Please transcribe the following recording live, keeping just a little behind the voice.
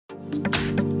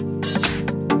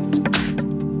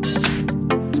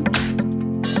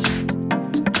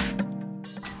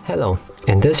Hello,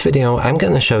 in this video I'm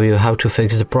gonna show you how to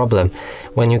fix the problem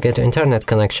when you get internet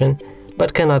connection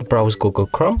but cannot browse Google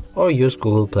Chrome or use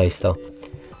Google Play Store.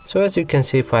 So as you can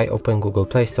see, if I open Google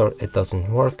Play Store, it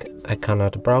doesn't work, I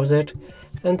cannot browse it,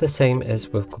 and the same is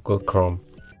with Google Chrome.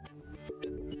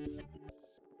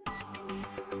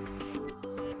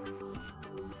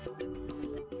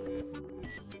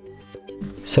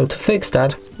 So to fix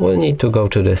that, we'll need to go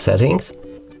to the settings,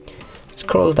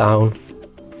 scroll down,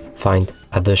 find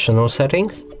additional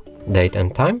settings, date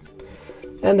and time,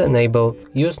 and enable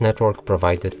use network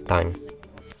provided time.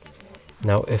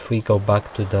 Now if we go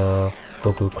back to the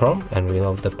Google Chrome and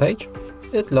reload the page,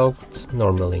 it loads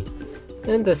normally.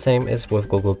 And the same is with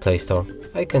Google Play Store.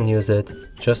 I can use it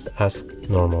just as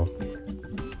normal.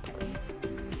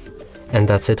 And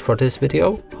that's it for this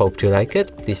video. Hope you like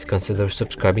it. Please consider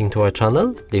subscribing to our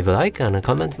channel, leave a like and a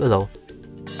comment below.